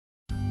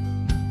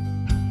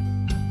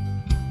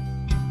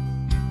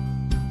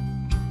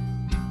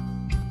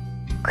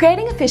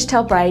Creating a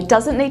fishtail braid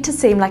doesn't need to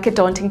seem like a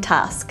daunting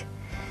task.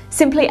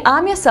 Simply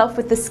arm yourself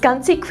with the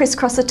Scunsy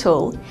crisscrosser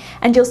tool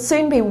and you'll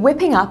soon be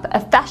whipping up a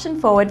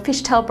fashion-forward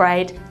fishtail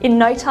braid in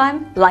no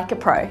time like a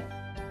pro.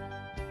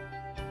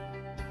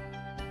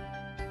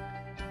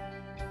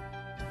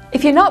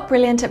 If you're not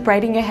brilliant at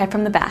braiding your hair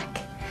from the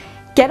back,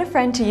 get a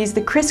friend to use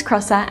the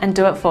crisscrosser and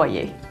do it for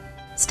you.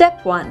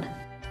 Step 1.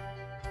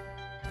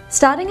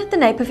 Starting at the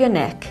nape of your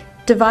neck,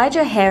 divide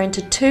your hair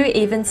into 2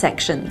 even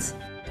sections.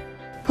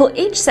 Pull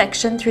each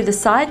section through the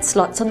side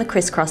slots on the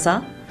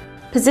crisscrosser,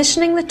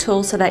 positioning the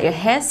tool so that your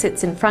hair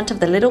sits in front of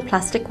the little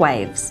plastic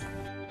waves.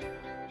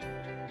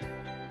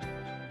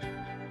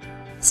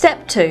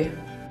 Step 2.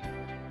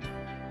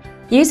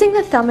 Using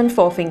the thumb and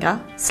forefinger,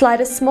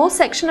 slide a small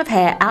section of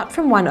hair out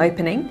from one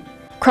opening,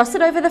 cross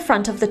it over the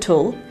front of the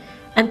tool,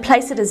 and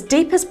place it as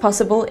deep as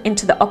possible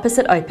into the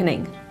opposite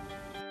opening.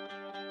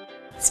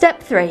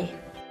 Step 3.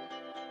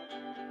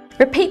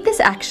 Repeat this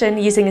action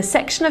using a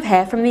section of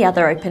hair from the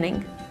other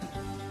opening.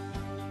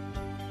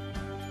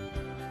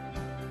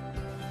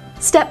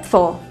 Step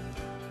 4.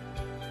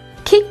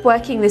 Keep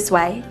working this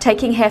way,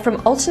 taking hair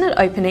from alternate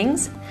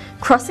openings,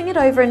 crossing it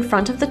over in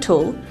front of the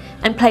tool,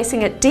 and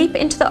placing it deep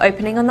into the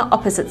opening on the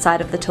opposite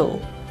side of the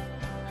tool.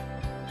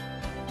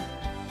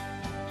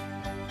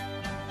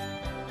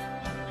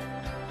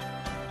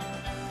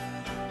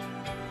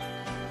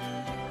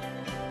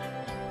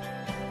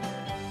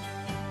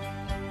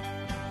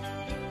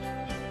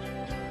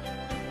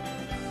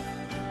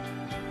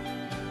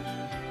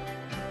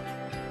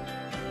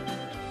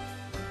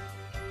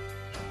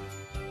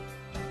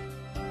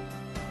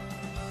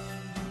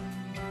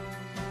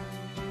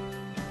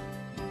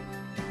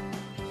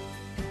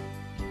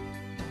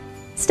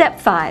 Step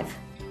 5.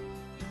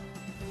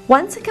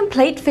 Once a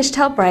complete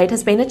fishtail braid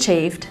has been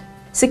achieved,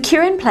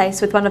 secure in place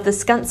with one of the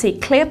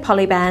Scunsy clear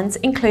poly bands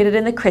included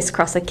in the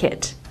crisscrosser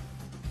kit.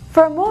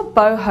 For a more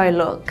boho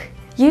look,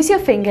 use your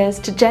fingers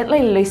to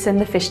gently loosen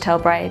the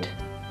fishtail braid.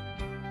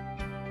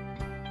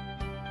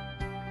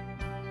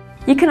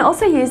 You can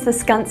also use the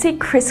Scunsy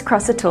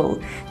crisscrosser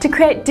tool to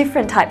create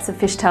different types of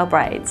fishtail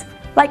braids,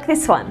 like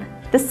this one,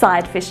 the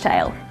side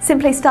fishtail.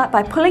 Simply start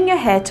by pulling your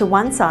hair to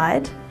one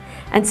side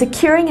and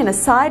securing in a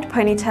side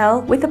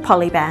ponytail with a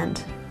poly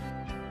band.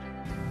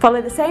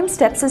 Follow the same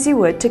steps as you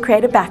would to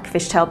create a back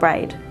fishtail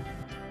braid.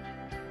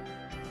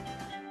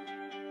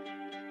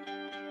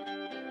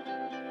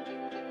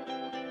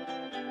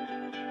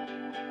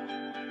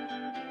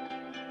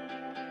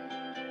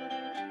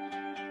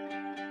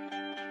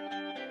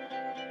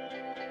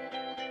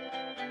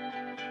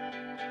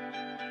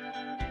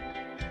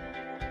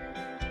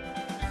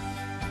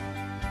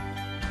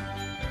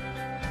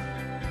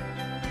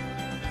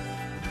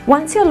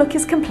 Once your look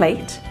is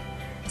complete,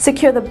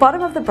 secure the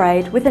bottom of the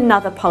braid with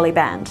another poly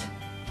band.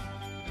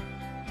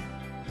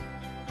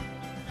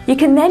 You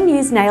can then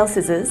use nail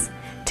scissors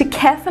to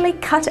carefully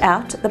cut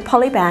out the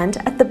poly band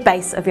at the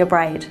base of your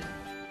braid.